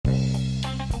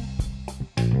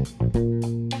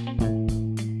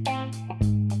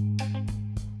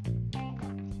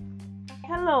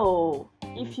Hello!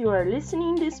 If you are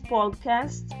listening this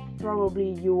podcast,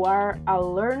 probably you are a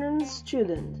learning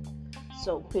student.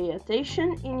 So pay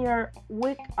attention in your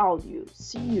week audio.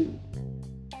 See you!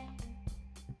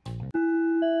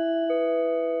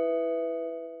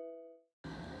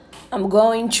 I'm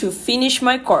going to finish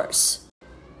my course.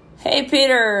 Hey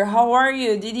Peter, how are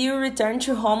you? Did you return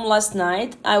to home last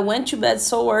night? I went to bed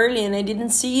so early and I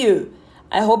didn't see you.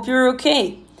 I hope you're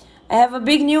okay. I have a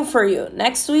big news for you.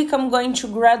 Next week I'm going to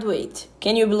graduate.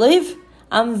 Can you believe?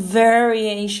 I'm very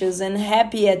anxious and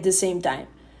happy at the same time.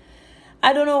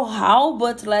 I don't know how,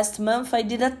 but last month I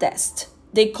did a test.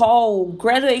 They call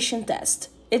graduation test.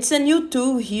 It's a new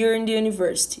tool here in the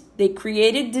university. They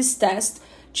created this test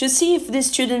to see if the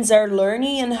students are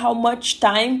learning and how much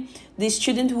time the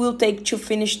student will take to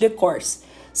finish the course.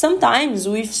 Sometimes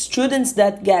with students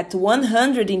that get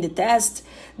 100 in the test,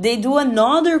 they do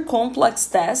another complex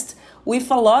test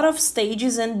with a lot of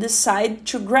stages and decide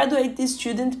to graduate the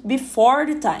student before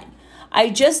the time. I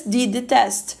just did the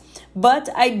test, but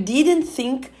I didn't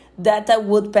think that I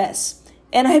would pass.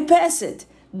 And I passed it.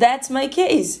 That's my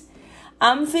case.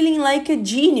 I'm feeling like a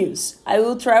genius. I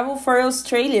will travel for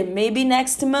Australia maybe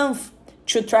next month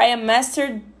to try a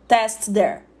master test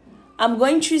there. I'm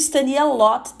going to study a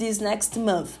lot this next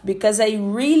month because I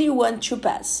really want to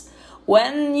pass.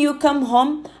 When you come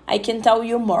home, I can tell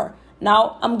you more.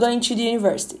 Now I'm going to the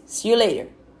university. See you later.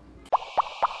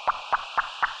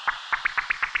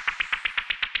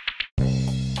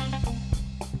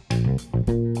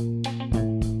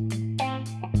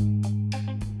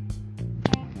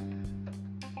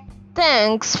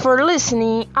 Thanks for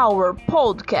listening our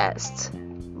podcast.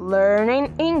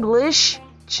 Learning English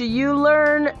to you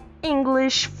learn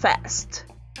English fast.